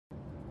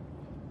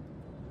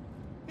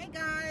Hey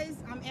guys,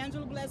 I'm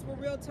Angela Bless with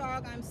Real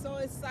Talk. I'm so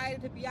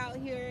excited to be out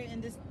here in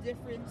this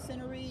different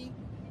scenery.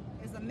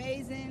 It's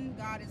amazing.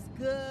 God is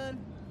good.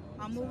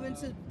 I'm moving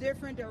to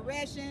different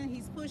direction.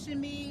 He's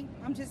pushing me.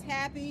 I'm just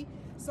happy.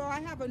 So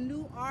I have a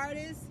new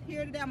artist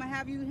here today. I'm gonna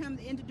have him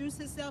introduce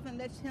himself and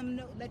let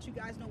you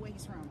guys know where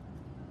he's from.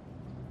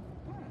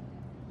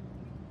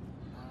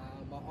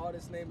 My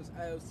artist name is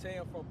LT.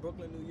 I'm from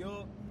Brooklyn, New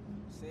York.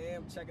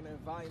 I'm checking the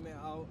environment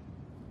out.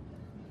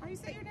 How you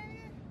say your name?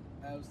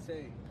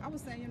 LT. I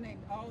was saying your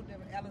name all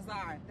different.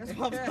 Elazar. That's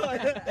what I was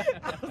calling.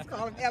 I was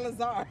calling him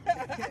Elazar.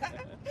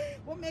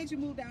 What made you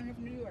move down here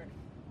from New York?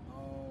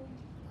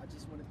 I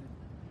just wanted to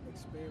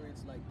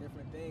experience like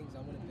different things.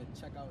 I wanted to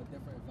check out a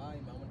different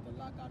environment. I wanted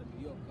to lock out of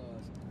New York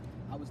because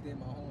I was there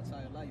my whole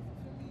entire life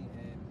for me,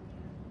 and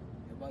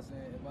it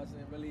wasn't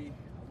really.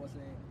 I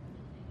wasn't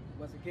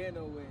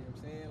getting nowhere. You know what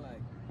I'm saying? Like,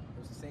 it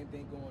was the same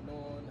thing going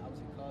on. I was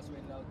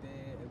incarcerated out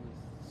there. It was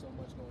so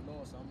much going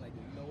on. So I'm like,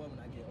 you know what? When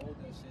I get older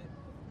and shit,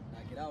 when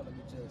I get out, let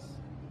me just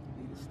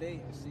leave the state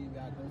and see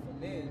where I go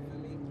from there. You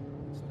feel me?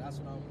 So that's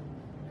what I'm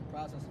in the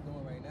process of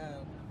doing right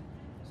now.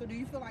 So do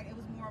you feel like it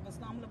was more of a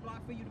stumbling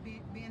block for you to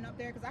being up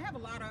there? Because I have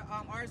a lot of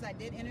artists I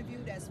did interview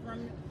that's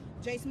from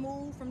J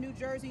Smooth from New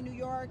Jersey, New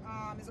York.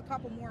 There's a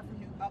couple more from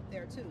up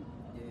there too.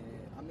 Yeah,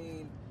 I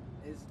mean,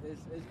 it's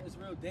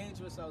real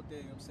dangerous out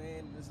there, you know what I'm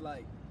saying? It's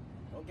like,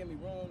 don't get me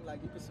wrong,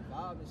 like you can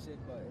survive and shit,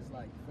 but it's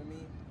like, for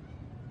me,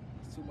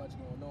 it's too much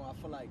going on. I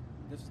feel like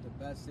this is the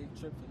best safe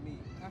trip for me,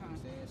 you know what I'm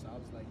saying? So I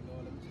was like, you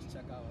know, let me just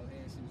check out here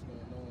and see what's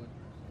going on.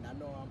 And I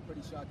know I'm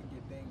pretty sure I can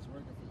get things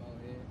working from out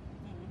here.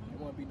 It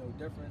won't be no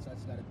difference, I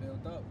just gotta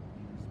build up.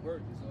 It's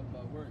work, it's all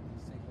about work.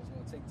 It's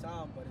gonna take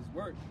time, but it's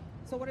work.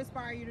 So what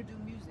inspired you to do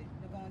music,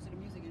 to go into the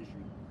music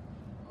industry?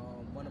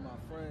 One of my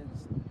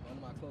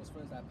close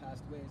friends that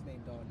passed away, his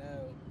name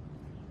Darnell.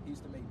 He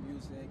used to make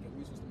music, and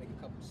we used to make a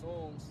couple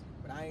songs,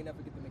 but I ain't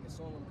never get to make a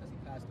song with him because he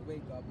passed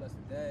away, God bless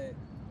the dead.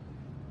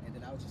 And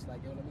then I was just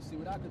like, yo, let me see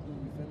what I could do,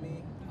 you feel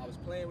me? I was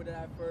playing with it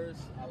at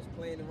first, I was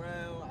playing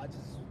around, I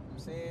just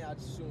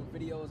shooting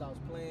videos, I was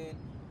playing.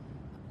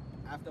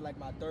 After like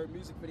my third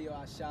music video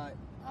I shot,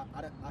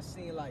 I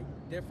seen like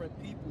different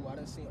people. I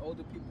done seen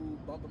older people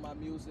bumping my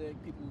music,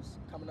 people's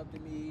coming up to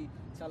me,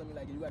 telling me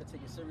like, you gotta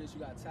take it serious, you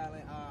got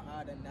talent,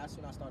 then that's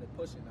when I started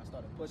pushing. I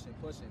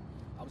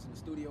was in the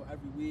studio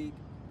every week,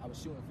 I was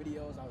shooting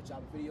videos, I was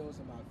dropping videos,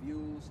 and my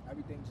views,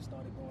 everything just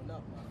started going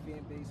up, my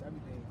fan base,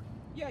 everything.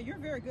 Yeah, you're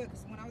very good,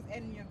 because when I was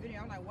editing your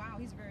video, I'm like, wow,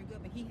 he's very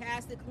good, but he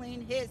has to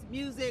clean his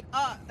music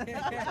up.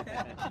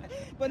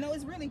 But no,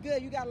 it's really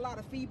good. You got a lot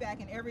of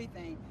feedback and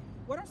everything.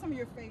 What are some of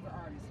your favorite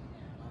artists?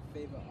 My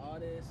favorite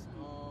artist,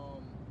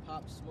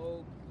 Pop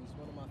Smoke. He's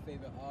one of my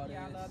favorite artists.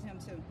 Yeah, I love him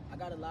too. I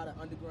got a lot of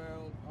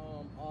underground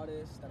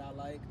artists that I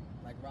like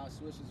Rod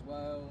Swish as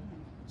well,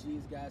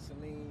 G's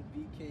Gasoline,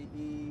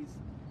 BKE's,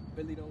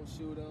 Billy Don't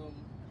Shoot 'Em.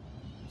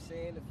 I'm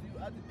saying a few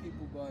other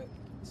people, but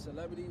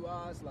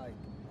celebrity-wise, like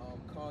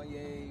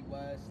Kanye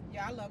West.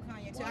 Yeah, I love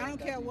Kanye too. I don't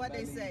care what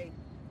they say.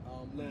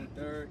 Lil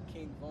Durk,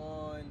 King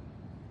Von, a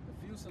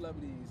few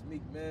celebrities,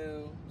 Meek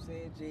Mill. I'm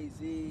saying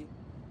Jay-Z.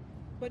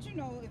 But you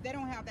know, if they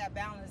don't have that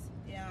balance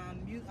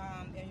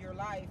in your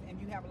life, and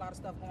you have a lot of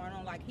stuff going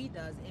on like he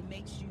does, it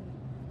makes you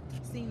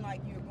seem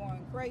like you're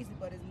going crazy.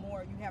 But it's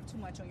more, you have too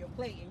much on your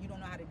plate, and you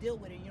don't know how to deal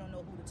with it. You don't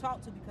know who to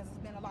talk to, because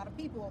there's been a lot of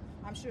people,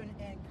 I'm sure,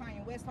 and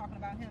Kanye West talking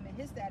about him and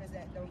his status,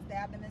 that they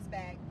stabbed him in his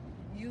back,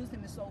 used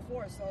him, and so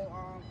forth. So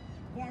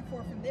going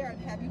forward from there,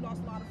 have you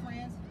lost a lot of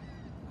friends?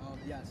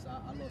 Yes, I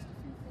lost a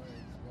few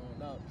friends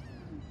growing up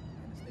in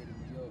the state of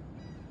New York.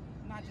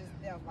 Not just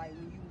death, like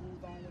when you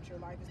moved on with your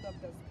life and stuff,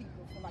 does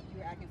people feel like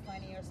you're acting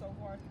funny or so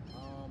forth?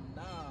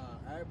 Nah,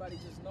 everybody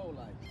just know,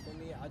 like, for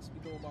me, I just be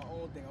doing my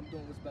own thing. I'm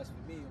doing what's best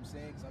for me, you know what I'm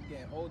saying? Because I'm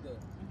getting older.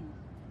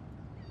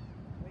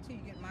 Wait till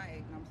you get my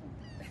age. No, I'm saying.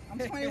 I'm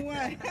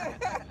 21.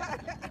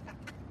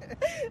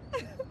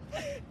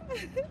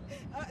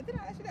 Did I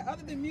ask you that?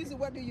 Other than music,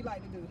 what do you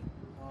like to do?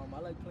 I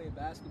like playing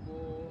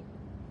basketball,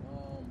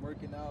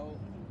 working out, you know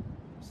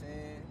what I'm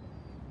saying?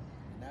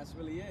 And that's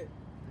really it.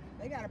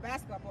 They got a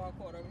basketball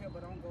court over here,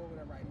 but don't go over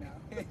there right now.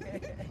 Wait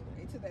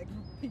till that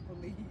group of people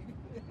leave.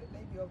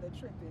 They be over there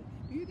tripping.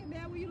 Do you get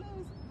mad when you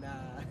lose?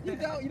 Nah. You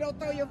don't? You don't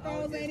throw your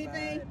phones or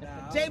anything?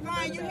 Nah, Jay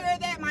Brian, you hear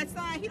that? My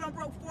son, he done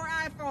broke 4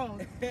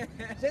 iPhones.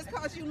 Just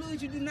cause you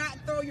lose, you do not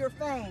throw your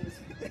phones.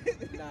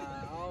 Nah,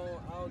 I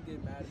don't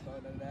get mad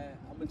about none of that.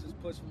 I'm gonna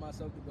just push for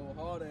myself to go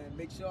harder and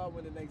make sure I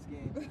win the next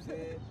game. You know what I'm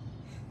saying?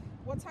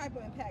 What type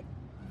of impact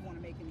you want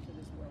to make into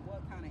this world?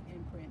 What kind of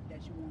imprint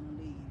that you want to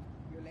leave,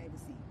 your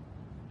legacy?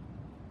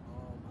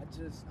 I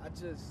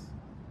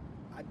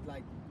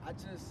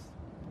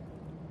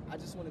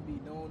just want to be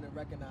known and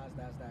recognized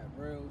as that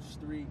real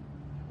street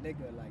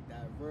nigga, like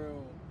that real, you know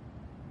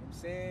what I'm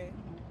saying?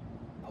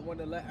 I want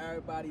to let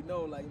everybody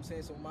know, like, you know what I'm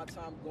saying? So when my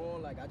time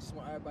going, like, I just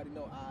want everybody to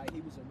know,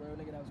 he was a real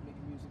nigga that was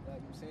making music, like,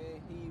 you know what I'm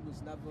saying? He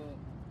was never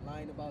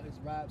lying about his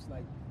raps,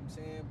 like, you know what I'm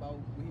saying? About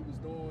what he was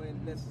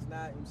doing, this is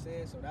not, you know what I'm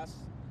saying? So that's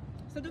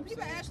So do You know what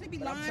people I'm saying? actually be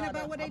But I'm lying tryna-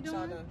 about what they I'm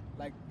doing?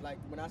 tryna, like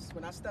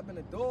when I step in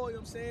the door, you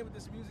know what I'm saying, with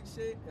this music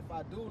shit, if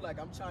I do, like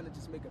I'm trying to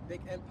just make a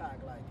big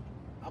impact. Like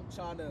I'm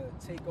trying to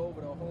take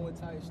over the whole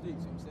entire streets, you know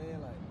what I'm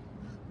saying? Like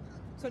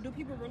So do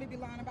people really be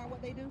lying about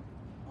what they do?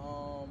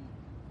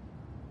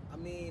 I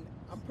mean,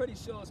 I'm pretty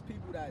sure it's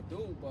people that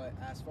do, but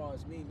as far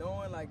as me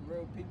knowing, like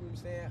real people, you know what I'm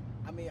saying,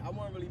 I mean, I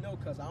won't really know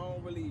because I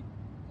don't really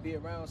be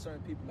around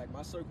certain people. Like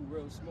my circle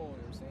real small, you know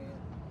what I'm saying?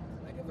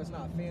 Like if it's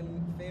not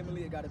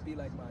family, it gotta be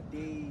like my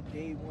day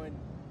one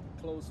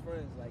close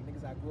friends, like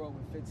niggas I grew up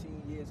with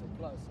 15 years or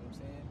plus, you know what I'm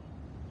saying?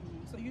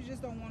 So you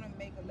just don't want to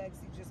make a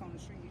legacy just on the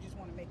street. You just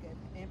want to make an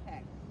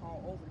impact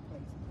all over the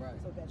place, Right.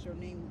 so that your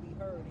name will be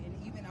heard. And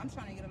even I'm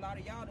trying to get a lot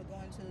of y'all to go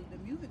into the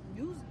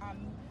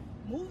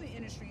movie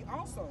industry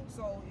also.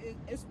 So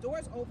it's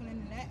doors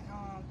opening in that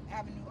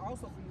avenue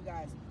also for you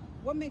guys.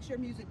 What makes your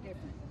music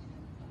different?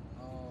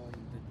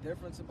 The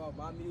difference about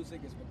my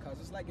music is because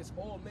it's like it's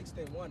all mixed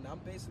in one. I'm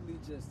basically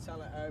just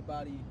telling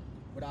everybody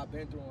what I've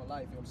been through in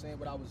life, you know what I'm saying?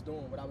 What I was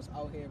doing, what I was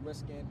out here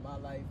risking my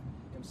life, you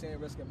know what I'm saying?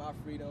 Risking my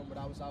freedom, what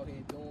I was out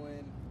here doing, you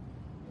know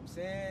what I'm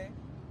saying?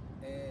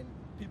 And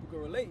people can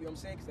relate, you know what I'm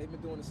saying? Because they've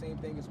been doing the same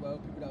thing as well,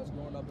 people that was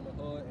growing up in the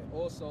hood. And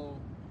also, you know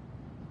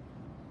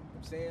what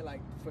I'm saying,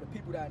 like for the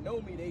people that know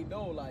me, they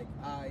know like,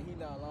 he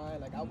not lying.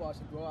 Like I watched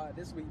him grow out.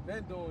 This what he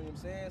been doing, you know what I'm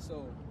saying? So, you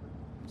know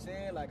what I'm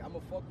saying, like I'ma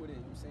fuck with it,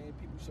 you know what I'm saying?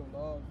 People show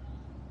love.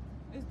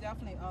 There's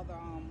definitely other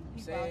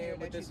people out here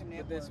that you can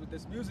network. With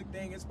this music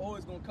thing, it's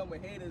always gonna come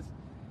with haters.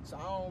 So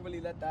I don't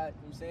really let that, you know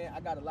what I'm saying? I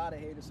got a lot of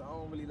haters, so I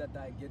don't really let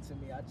that get to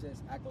me. I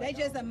just act like They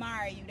just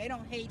admire you. They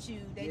don't hate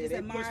you. They just push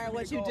admire me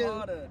what to you go do.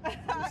 harder, you know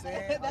what I'm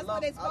saying? That's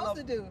what they're supposed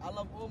to do. I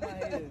love all my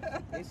haters.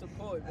 They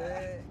support,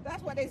 man.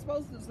 That's what they're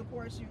supposed to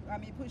support you. I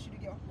mean, push you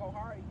to go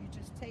harder. You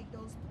just take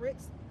those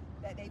bricks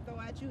that they throw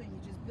at you and you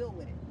just build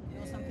with it.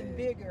 Build something Yeah.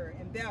 bigger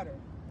and better,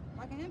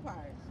 like an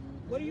empire.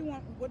 What do you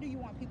want? What do you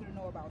want people to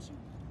know about you?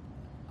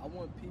 I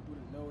want people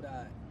to know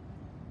that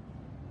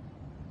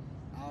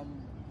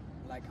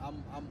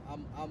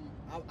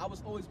I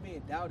was always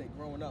being doubted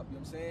growing up, you know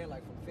what I'm saying?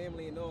 Like from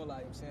family and all, like,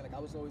 you know what I'm saying? Like I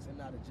was always in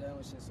and out of jail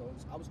and shit, so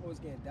I was always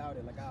getting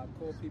doubted. Like I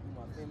call people,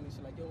 my family and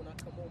shit, like, yo, when I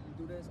come home and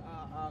do this,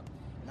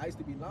 and I used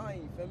to be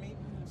lying, you feel me?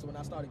 So when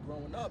I started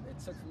growing up, it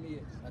took for me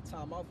a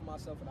time out for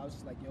myself, and I was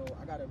just like, yo,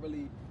 I gotta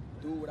really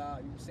do what you know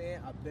what I'm saying?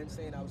 I've been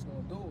saying I was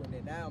gonna do, and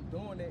then now I'm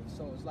doing it,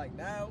 so it's like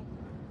now,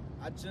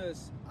 I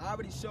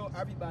already show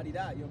everybody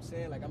that, you know what I'm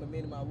saying? Like I'm a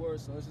man of my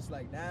word, so it's just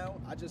like now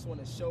I just want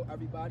to show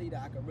everybody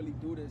that I can really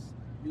do this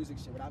music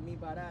shit. What I mean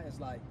by that is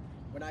like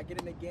when I get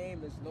in the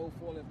game, there's no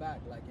falling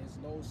back, like there's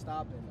no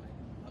stopping, like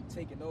I'm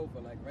taking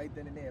over, like right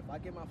then and there. If I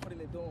get my foot in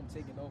the door, I'm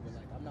taking over,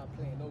 like I'm not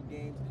playing no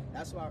games.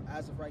 That's why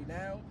as of right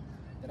now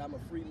that I'm a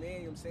free man, you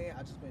know what I'm saying?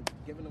 I just been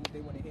giving them what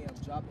they want to hear.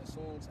 I'm dropping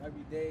songs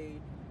every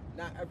day.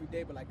 Not every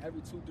day, but like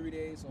every 2-3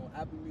 days on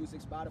Apple Music,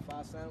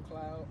 Spotify,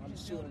 SoundCloud. I'm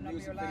Just shooting building up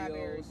music your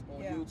library. videos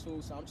on Yeah.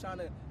 YouTube. So I'm trying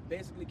to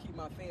basically keep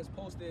my fans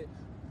posted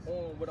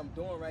on what I'm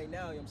doing right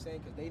now, you know what I'm saying?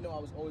 Because they know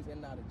I was always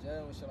in and out of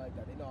jail and shit like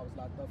that. They know I was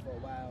locked up for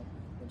a while. You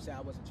know what I'm saying?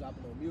 I wasn't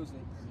dropping no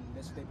music. And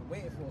this is what they've been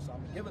waiting for, so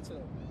I'm going to give it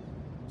to them. You know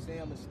what I'm saying?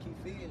 I'm going to just keep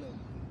feeding them.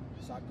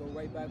 So I go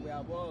right back where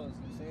I was,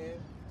 you know what I'm saying?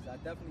 So I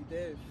definitely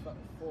did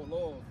fall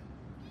off.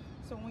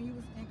 So when you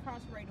was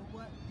incarcerated,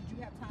 what did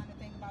you have time to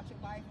think about your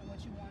life and what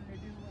you wanted to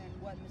do and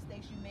what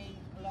mistakes you made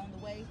along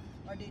the way,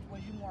 or was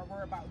you more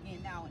worried about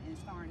getting out and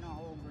starting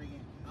all over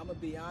again? I'm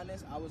gonna be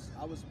honest. I was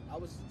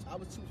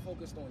too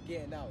focused on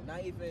getting out,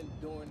 not even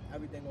doing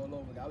everything all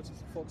over. I was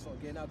just focused on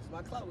getting out because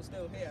my clout was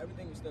still here,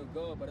 everything was still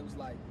good, but it was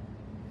like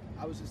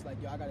I was just like,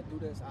 yo, I gotta do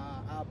this.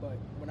 But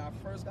when I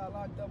first got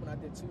locked up, when I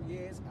did 2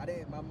 years,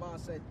 my mom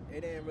said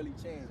it didn't really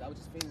change. I was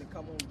just feeling to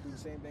come home and do the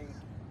same thing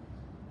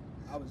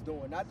I was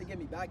doing, not to get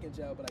me back in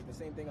jail, but like the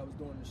same thing I was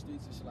doing in the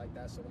streets and shit like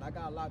that. So when I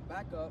got locked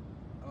back up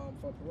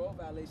for parole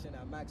violation,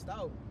 I maxed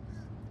out.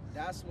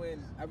 That's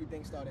when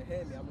everything started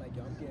hitting me. I'm like,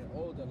 yo, I'm getting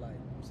older. Like,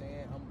 you know what I'm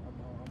saying, I'm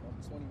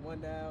 21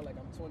 now. Like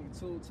I'm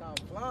 22. Time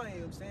flying. You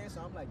know what I'm saying.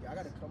 So I'm like, yo, I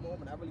gotta come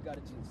home and I really gotta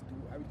just do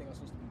everything I'm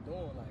supposed to be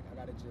doing. Like I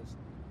gotta just,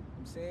 you know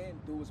what I'm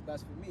saying, do what's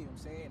best for me. You know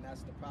what I'm saying. And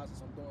that's the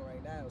process I'm doing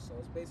right now. So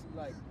it's basically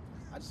like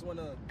I just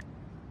wanna, you know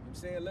what I'm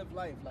saying, live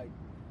life. Like, you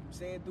know what I'm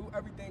saying, do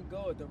everything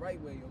good the right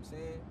way. You know what I'm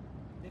saying.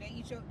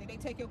 Did they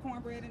take your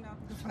cornbread enough?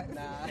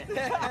 Nah.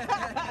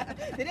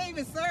 Did they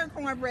even serve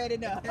cornbread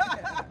enough?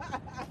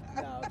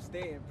 Nah, I'm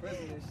staying in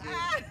prison and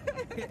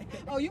shit.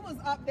 Oh, you was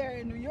up there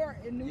in New York,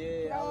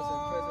 Yeah, I was in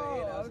prison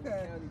and I was in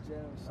okay. the county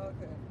jail and shit.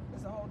 Okay,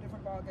 it's a whole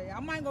different ballgame. I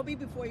might go be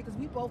before you because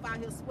we both out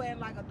here sweating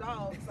like a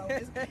dog. So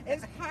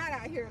it's hot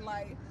out here.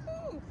 Like,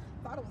 ooh,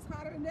 thought it was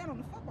hotter than that on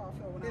the football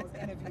field when I was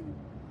interviewed.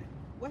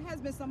 What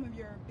has been some of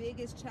your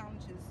biggest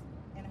challenges,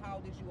 and how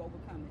did you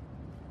overcome it?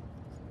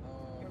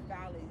 Your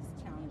valleys,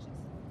 challenges,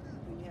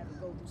 when you had to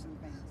go through some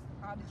things.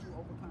 How did you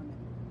overcome it?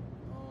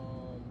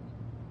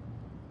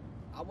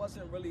 I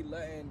wasn't really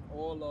letting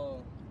all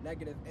the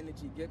negative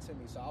energy get to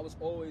me, so I was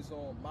always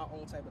on my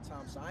own type of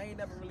time. So I ain't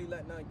never really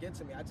let nothing get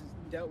to me. I just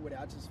dealt with it.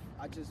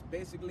 I just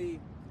basically,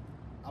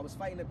 I was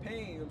fighting the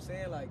pain. You know what I'm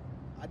saying? Like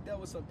I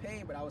dealt with some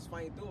pain, but I was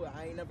fighting through it.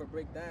 I ain't never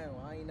break down.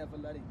 I ain't never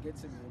let it get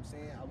to me, you know what I'm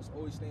saying? I was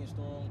always staying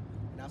strong,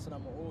 and that's what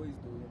I'm gonna always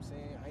do, you know what I'm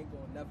saying? I ain't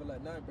gonna never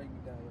let nothing break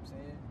me down, you know what I'm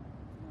saying?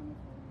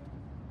 Wonderful.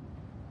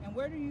 And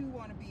where do you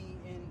want to be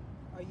in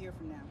a year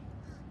from now?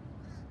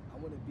 I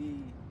want to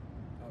be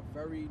a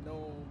very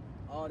known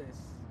artist,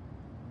 you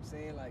know what I'm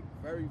saying? Like,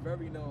 very,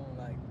 very known,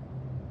 like,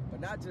 but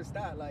not just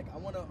that, like, I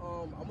wanna do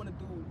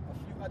a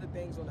few other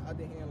things on the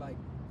other hand, like,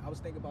 I was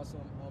thinking about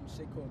some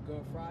shit called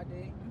Good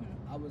Friday.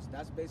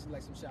 That's basically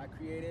like some shit I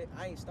created.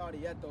 I ain't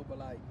started yet though, but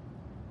like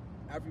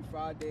every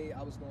Friday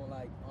I was gonna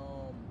like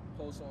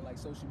post on like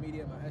social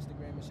media, my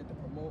Instagram and shit to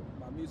promote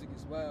my music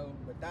as well.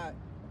 But that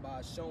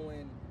by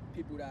showing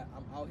people that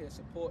I'm out here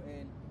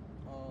supporting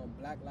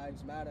Black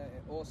Lives Matter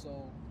and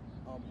also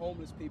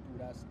homeless people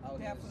that's out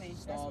Definitely. here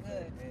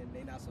starving and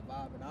they not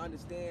surviving. I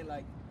understand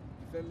like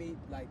you feel me,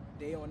 like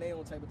they on their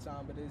own type of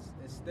time, but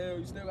it's still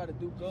you still gotta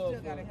do good. You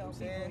still gotta help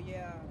people,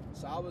 yeah.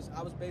 So I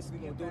was basically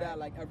gonna do that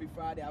like every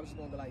Friday. I was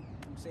gonna like, you know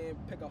what I'm saying,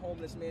 pick a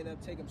homeless man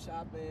up, take him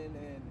shopping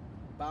and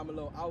buy him a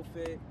little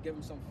outfit, give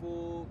him some food, you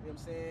know what I'm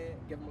saying,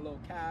 give him a little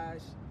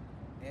cash.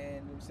 And you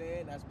know what I'm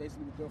saying, that's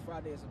basically what Good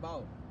Friday is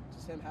about.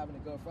 Just him having a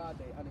Good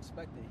Friday,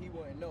 unexpected. He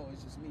wouldn't know,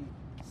 it's just me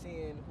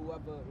seeing whoever,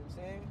 you know what I'm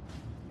saying?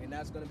 And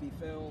that's gonna be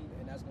filmed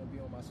and that's gonna be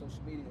on my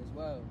social media as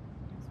well.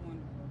 That's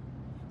wonderful.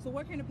 So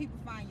where can the people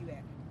find you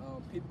at?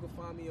 People can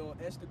find me on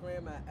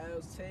Instagram at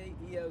ElzTay,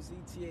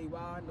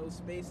 E-L-Z-T-A-Y, no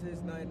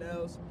spaces, nothing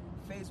else.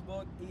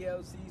 Facebook,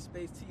 ELZ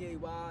space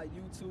T-A-Y,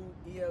 YouTube,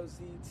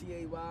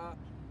 ELZ-T-A-Y,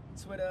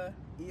 Twitter,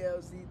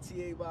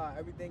 ELZ-T-A-Y,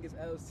 everything is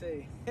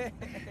ElzTay.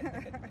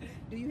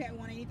 Do you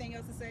want anything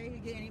else to say?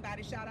 Get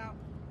anybody shout out?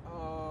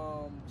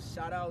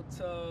 Shout out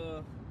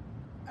to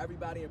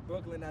everybody in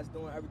Brooklyn that's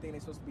doing everything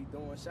they're supposed to be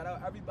doing. Shout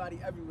out everybody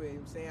everywhere, you know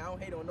what I'm saying? I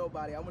don't hate on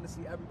nobody. I want to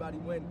see everybody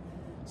win.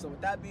 So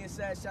with that being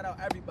said, shout out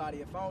everybody.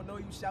 If I don't know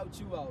you, shout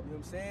you out, you know what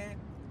I'm saying?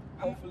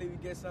 Hopefully we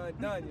get something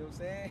done, you know what I'm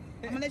saying?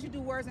 I'm going to let you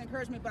do words of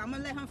encouragement, but I'm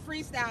going to let him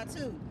freestyle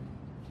too.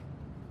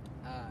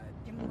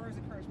 Give me words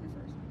of encouragement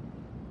first.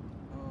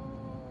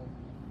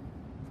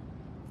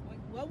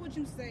 What would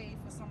you say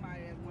for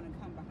somebody that want to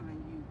come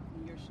behind you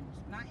in your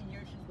shoes? Not in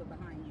your shoes, but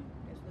behind you.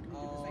 That's looking to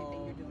do the same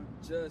thing you're doing.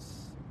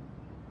 Just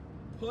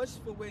push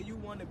for where you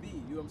want to be, you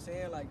know what I'm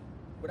saying? Like,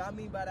 what I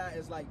mean by that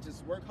is like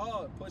just work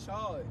hard, push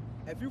hard.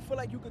 If you feel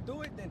like you could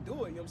do it, then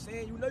do it, you know what I'm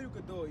saying? You know you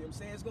could do it, you know what I'm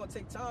saying? It's gonna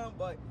take time,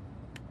 but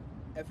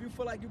if you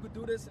feel like you could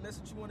do this and that's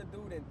what you wanna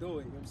do, then do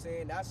it, you know what I'm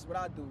saying? That's what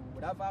I do.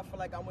 Whatever I feel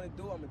like I wanna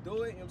do, I'm gonna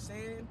do it, you know what I'm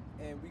saying?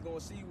 And we gonna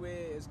see where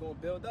it's gonna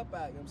build up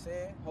at, you know what I'm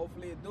saying?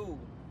 Hopefully it do.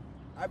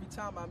 Every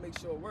time I make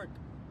sure it work, you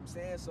know what I'm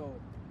saying? So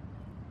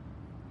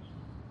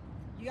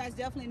you guys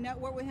definitely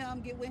network with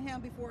him, get with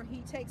him before he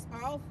takes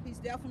off. He's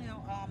definitely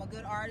a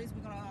good artist.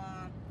 We're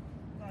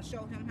gonna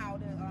show him how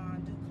to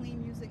do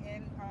clean music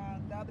and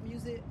the other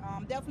music.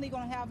 Definitely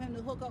gonna have him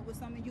to hook up with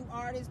some of you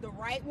artists, the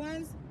right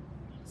ones.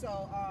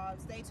 So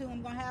stay tuned.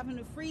 I'm gonna have him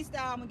to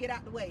freestyle. I'm gonna get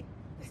out the way.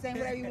 Sing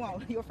whatever you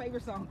want. Your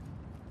favorite song.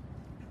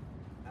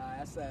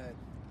 That's sad.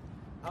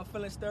 I'm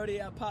feeling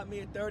sturdy, I pop me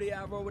a 30,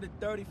 I roll with a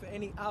 30 for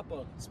any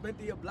oppa. Spin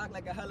through your block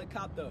like a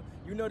helicopter.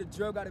 You know the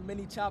drill, got a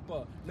mini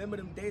chopper. Remember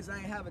them days I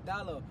ain't have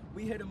 $1.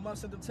 We hit him up,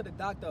 sent him to the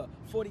doctor.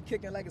 40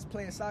 kicking like it's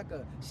playing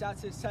soccer.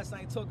 Shots his chest, I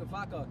ain't talking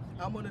vodka.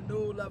 I'm on a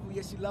new level,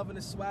 yeah, she loving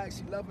the swag,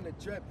 she loving the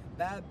drip.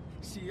 Bad,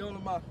 she all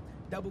in my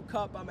double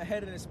cup, I'm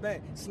ahead of the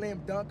spent.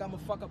 Slam dunk, I'ma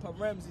fuck up her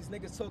rims. These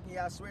niggas talking,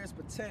 yeah, I swear it's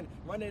pretend.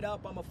 Run it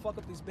up, I'ma fuck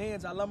up these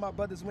bands. I love my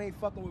brothers, we ain't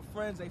fucking with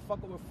friends, they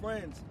fucking with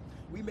friends.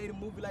 We made a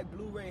movie like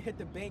Blu-ray, hit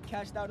the bank,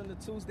 cashed out on the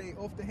Tuesday.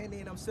 Off the Henny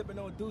and I'm sipping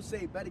on Douce.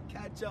 Better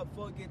catch up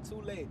before it get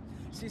too late.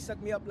 She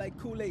suck me up like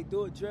Kool-Aid,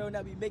 do a drill,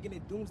 now be making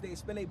it doomsday.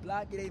 Spin they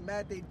block, yeah, they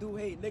mad, they do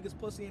hate. Niggas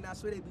pussy and I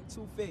swear they be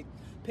too fake.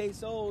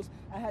 Pesos,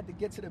 I had to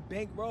get to the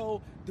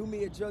bankroll. Do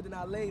me a drill, then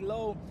I lay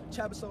low.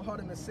 Trapping so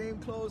hard in the same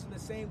clothes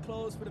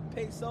for the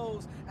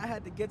pesos. I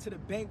had to get to the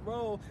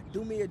bankroll.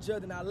 Do me a drill,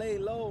 then I lay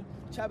low.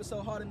 Trapping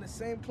so hard in the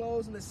same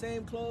clothes,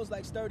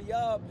 like sturdy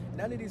up.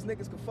 None of these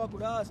niggas can fuck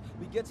with us.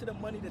 We get to the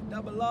money to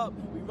double up.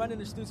 We run in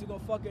the streets, we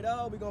gon' fuck it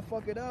up. We gon'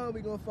 fuck it up,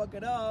 we gon' fuck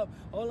it up.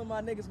 All of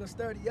my niggas gon'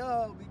 sturdy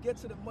up. We get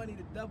to the money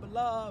to double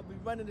up. We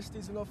run in the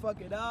streets, we gon' fuck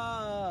it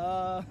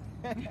up.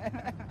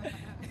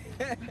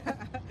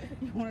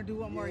 You want to do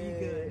one more? Yeah. You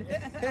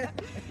good?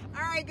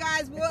 All right,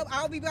 guys. Well,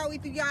 I'll be back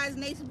with you guys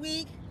next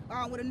week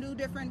with a new,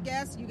 different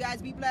guest. You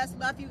guys be blessed.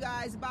 Love you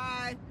guys.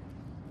 Bye.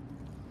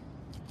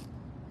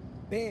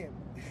 Bam.